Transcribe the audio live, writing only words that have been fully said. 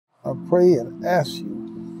I pray and ask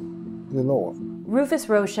you, dear Lord. Rufus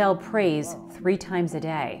Rochelle prays 3 times a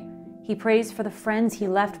day. He prays for the friends he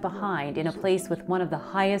left behind in a place with one of the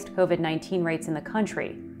highest COVID-19 rates in the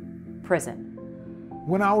country, prison.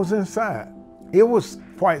 When I was inside, it was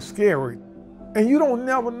quite scary. And you don't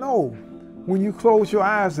never know when you close your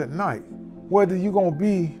eyes at night whether you're going to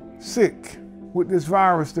be sick with this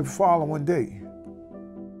virus the following day.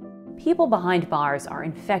 People behind bars are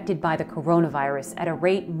infected by the coronavirus at a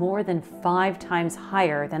rate more than 5 times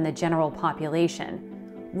higher than the general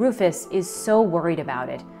population. Rufus is so worried about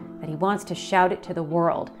it that he wants to shout it to the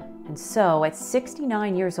world. And so, at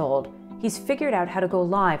 69 years old, he's figured out how to go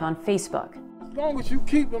live on Facebook. As long as you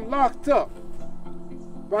keep them locked up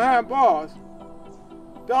behind bars,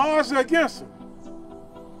 the odds are against them.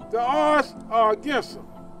 The odds are against them.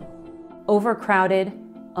 Overcrowded,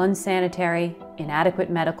 unsanitary, inadequate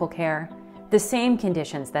medical care, the same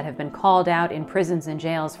conditions that have been called out in prisons and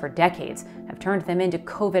jails for decades have turned them into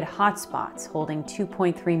COVID hotspots holding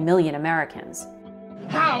 2.3 million Americans.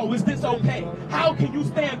 How is this okay? How can you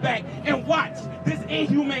stand back and watch this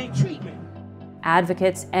inhumane treatment?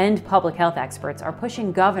 Advocates and public health experts are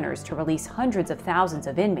pushing governors to release hundreds of thousands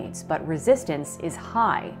of inmates, but resistance is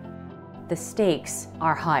high. The stakes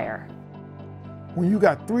are higher. When you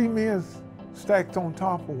got 3 men stacked on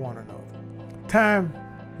top of one another, time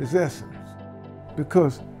is essence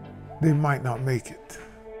because they might not make it.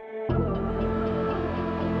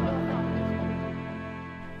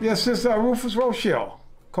 Yes, this is Rufus Rochelle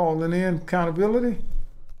calling in accountability.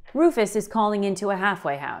 Rufus is calling into a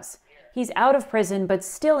halfway house. He's out of prison but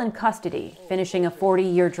still in custody, finishing a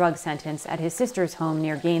 40-year drug sentence at his sister's home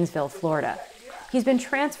near Gainesville, Florida. He's been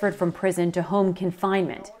transferred from prison to home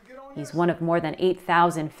confinement. He's one of more than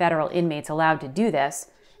 8,000 federal inmates allowed to do this.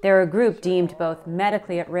 They're a group deemed both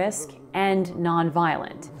medically at risk and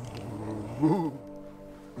nonviolent.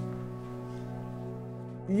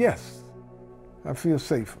 Yes, I feel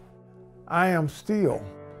safer. I am still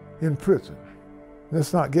in prison.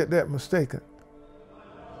 Let's not get that mistaken.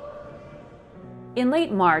 In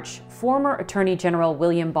late March, former Attorney General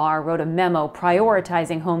William Barr wrote a memo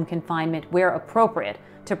prioritizing home confinement where appropriate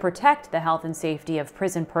to protect the health and safety of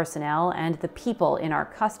prison personnel and the people in our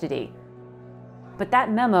custody. But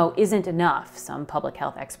that memo isn't enough, some public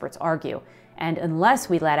health experts argue, and unless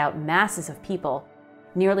we let out masses of people,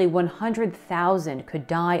 nearly 100,000 could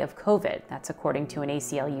die of COVID, that's according to an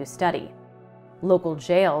ACLU study. Local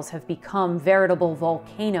jails have become veritable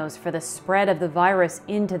volcanoes for the spread of the virus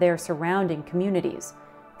into their surrounding communities.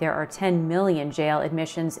 There are 10 million jail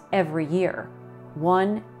admissions every year,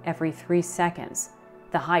 1 every 3 seconds.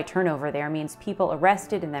 The high turnover there means people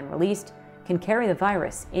arrested and then released can carry the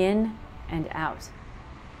virus in and out.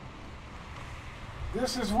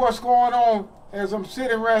 This is what's going on as I'm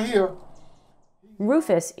sitting right here.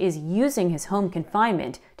 Rufus is using his home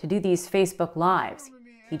confinement to do these Facebook Lives.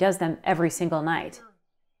 He does them every single night.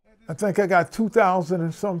 I think I got 2,000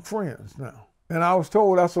 and some friends now. And I was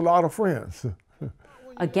told that's a lot of friends.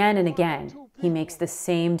 Again and again, he makes the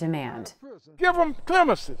same demand. Give them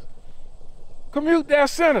clemencies. Commute their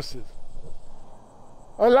sentences.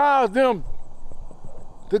 Allow them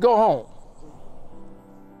to go home.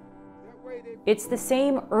 It's the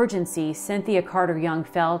same urgency Cynthia Carter Young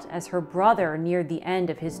felt as her brother neared the end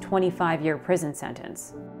of his 25-year prison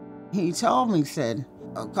sentence. He told me, said,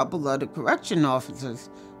 a couple of the correction officers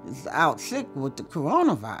is out sick with the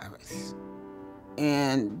coronavirus.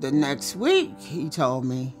 And the next week, he told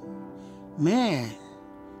me, man,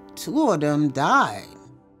 2 of them died.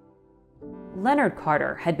 Leonard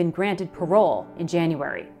Carter had been granted parole in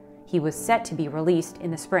January. He was set to be released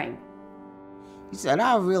in the spring. He said,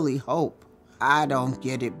 I really hope I don't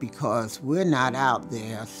get it because we're not out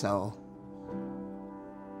there, so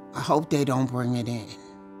I hope they don't bring it in.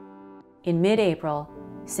 In mid-April,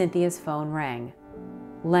 Cynthia's phone rang.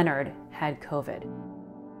 Leonard had COVID.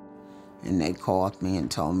 And they called me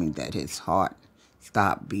and told me that his heart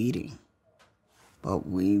stopped beating, but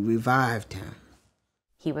we revived him.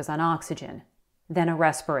 He was on oxygen, then a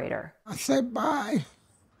respirator. I said, bye,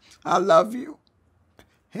 I love you.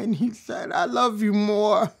 And he said, I love you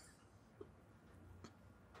more.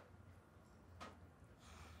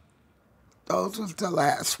 Those were the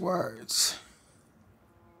last words.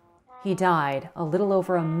 He died a little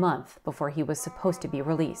over a month before he was supposed to be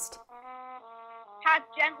released. Pass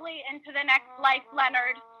gently into the next life,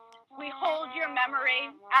 Leonard. We hold your memory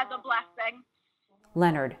as a blessing.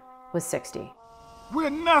 Leonard was 60. We're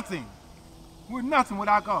nothing. We're nothing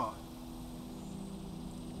without God.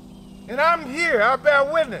 And I'm here, I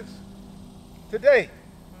bear witness today.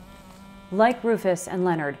 Like Rufus and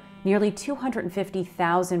Leonard, Nearly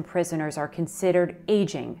 250,000 prisoners are considered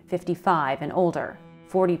aging 55 and older.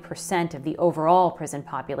 40% of the overall prison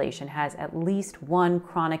population has at least one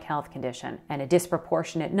chronic health condition, and a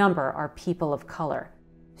disproportionate number are people of color.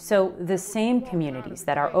 So the same communities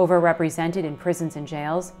that are overrepresented in prisons and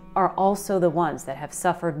jails are also the ones that have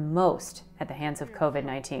suffered most at the hands of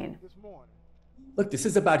COVID-19. Look, this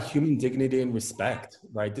is about human dignity and respect,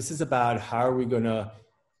 right? This is about how are we going to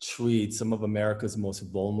treat some of America's most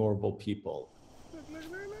vulnerable people.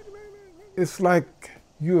 It's like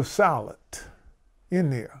you're silent in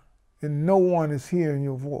there, and no one is hearing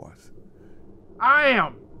your voice. I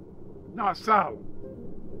am not silent.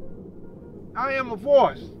 I am a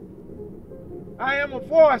voice. I am a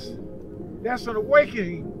voice that's an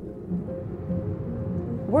awakening.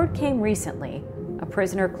 Word came recently a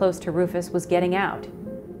prisoner close to Rufus was getting out.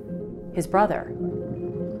 His brother.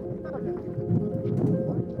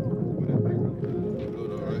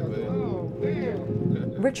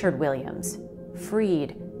 Richard Williams,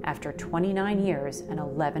 freed after 29 years and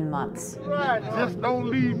 11 months. Just don't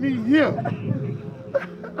leave me here.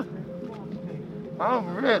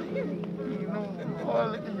 I'm ready. Boy,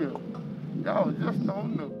 look at you. Y'all just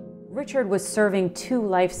don't know. Richard was serving 2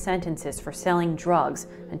 life sentences for selling drugs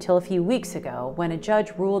until a few weeks ago when a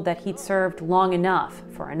judge ruled that he'd served long enough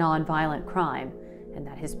for a nonviolent crime and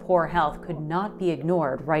that his poor health could not be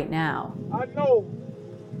ignored right now. I know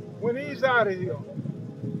when he's out of here,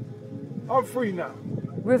 I'm free now.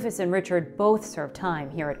 Rufus and Richard both served time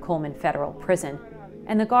here at Coleman Federal Prison,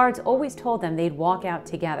 and the guards always told them they'd walk out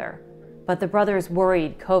together. But the brothers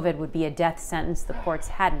worried COVID would be a death sentence the courts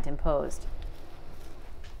hadn't imposed.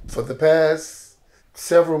 For the past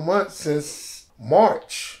several months, since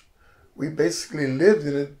March, we basically lived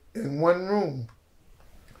in one room.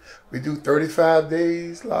 We do 35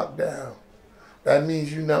 days lockdown. That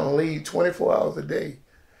means you not leave 24 hours a day.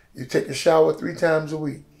 You take a shower 3 times a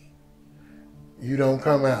week. You don't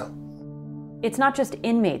come out. It's not just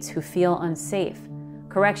inmates who feel unsafe.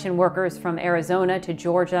 Correction workers from Arizona to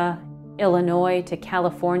Georgia, Illinois to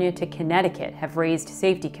California to Connecticut have raised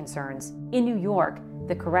safety concerns. In New York,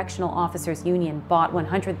 the Correctional Officers Union bought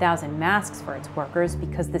 100,000 masks for its workers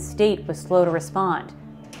because the state was slow to respond.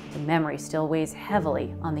 The memory still weighs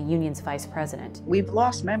heavily on the union's vice president. We've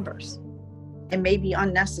lost members, and maybe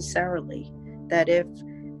unnecessarily, that if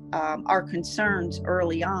our concerns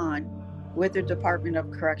early on with the Department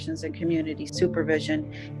of Corrections and Community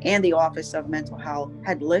Supervision and the Office of Mental Health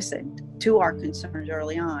had listened to our concerns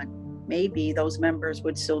early on, maybe those members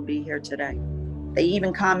would still be here today. They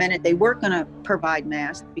even commented they weren't going to provide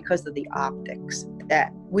masks because of the optics,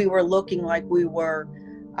 that we were looking like we were,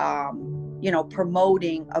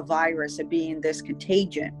 promoting a virus and being this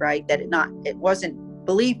contagion, right? That it wasn't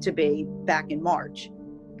believed to be back in March,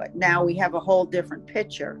 but now we have a whole different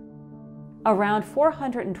picture. Around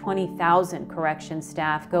 420,000 corrections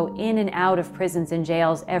staff go in and out of prisons and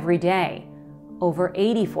jails every day. Over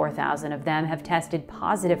 84,000 of them have tested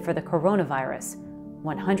positive for the coronavirus.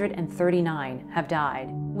 139 have died.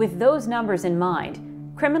 With those numbers in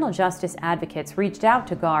mind, criminal justice advocates reached out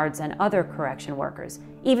to guards and other correction workers,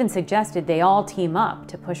 even suggested they all team up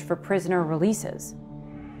to push for prisoner releases.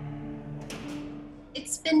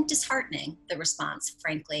 It's been disheartening, the response,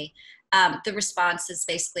 frankly. The response has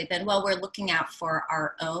basically been, well, we're looking out for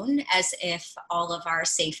our own, as if all of our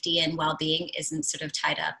safety and well-being isn't sort of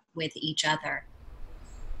tied up with each other.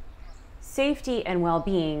 Safety and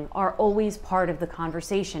well-being are always part of the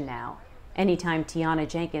conversation now. Anytime Tiana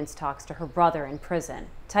Jenkins talks to her brother in prison,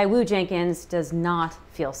 Taiwu Jenkins does not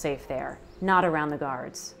feel safe there, not around the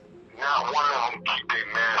guards. Not one of them keep their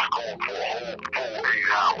mask on for a whole full 8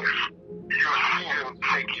 hours. You see them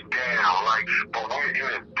take it down, but we're in a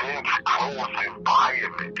dense, closed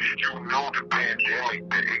environment. You know the pandemic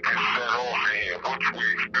that it can set off here, which we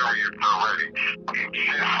experienced already. It's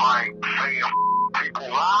just like saying people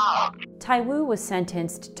lives. Taiwu was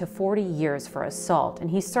sentenced to 40 years for assault, and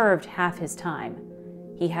he served half his time.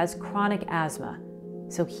 He has chronic asthma,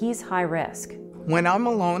 so he's high risk. When I'm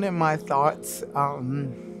alone in my thoughts,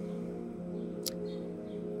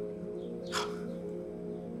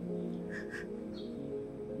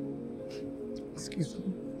 excuse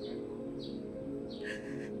me,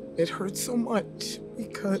 it hurts so much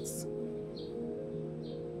because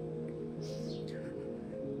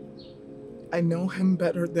I know him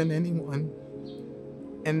better than anyone,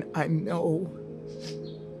 and I know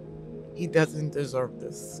he doesn't deserve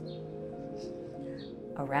this.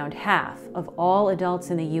 Around half of all adults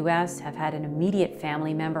in the U.S. have had an immediate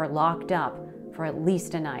family member locked up for at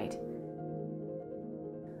least a night.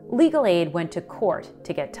 Legal aid went to court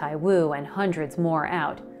to get Taiwu and hundreds more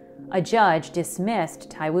out. A judge dismissed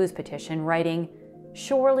Taiwu's petition, writing,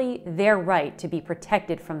 "Surely their right to be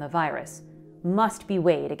protected from the virus must be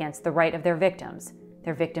weighed against the right of their victims'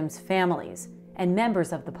 families, and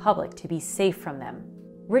members of the public to be safe from them."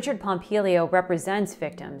 Richard Pompilio represents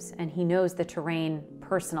victims, and he knows the terrain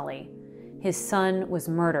personally. His son was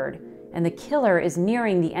murdered, and the killer is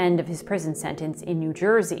nearing the end of his prison sentence in New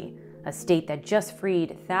Jersey, a state that just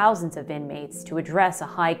freed thousands of inmates to address a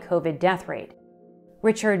high COVID death rate.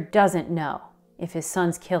 Richard doesn't know if his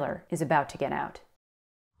son's killer is about to get out.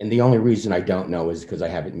 And the only reason I don't know is because I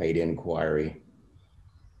haven't made inquiry.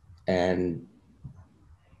 And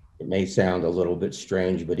it may sound a little bit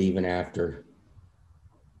strange, but even after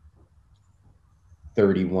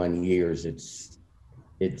 31 years, it's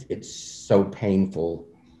so painful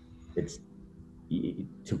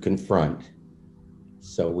to confront.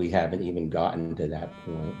 So we haven't even gotten to that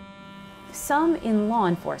point. Some in law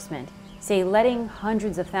enforcement say letting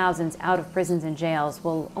hundreds of thousands out of prisons and jails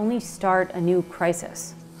will only start a new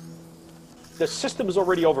crisis. The system is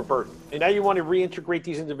already overburdened, and now you want to reintegrate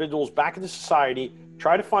these individuals back into society,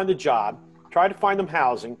 try to find a job, try to find them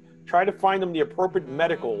housing, try to find them the appropriate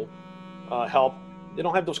medical help. They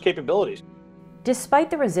don't have those capabilities.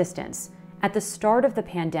 Despite the resistance, at the start of the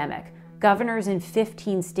pandemic, governors in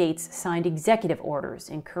 15 states signed executive orders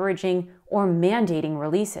encouraging or mandating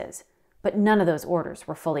releases, but none of those orders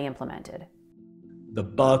were fully implemented. The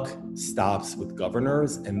buck stops with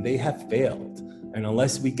governors, and they have failed. And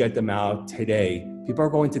unless we get them out today, people are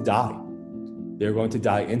going to die. They're going to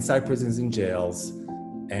die inside prisons and jails,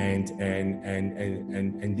 and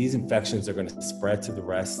these infections are going to spread to the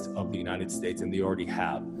rest of the United States, and they already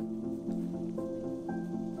have.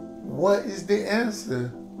 What is the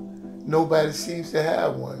answer? Nobody seems to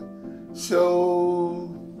have one.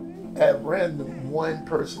 So at random, one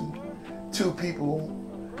person, two people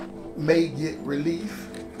may get relief,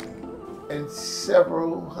 and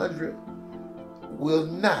several hundred will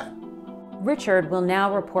not. Richard will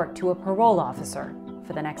now report to a parole officer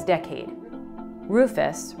for the next decade.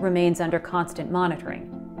 Rufus remains under constant monitoring.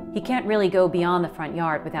 He can't really go beyond the front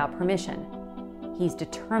yard without permission. He's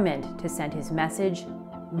determined to send his message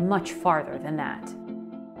much farther than that.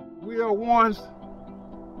 We are ones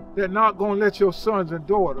that are not going to let your sons and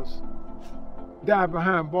daughters die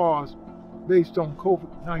behind bars based on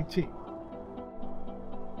COVID-19.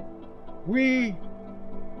 We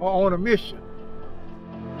are on a mission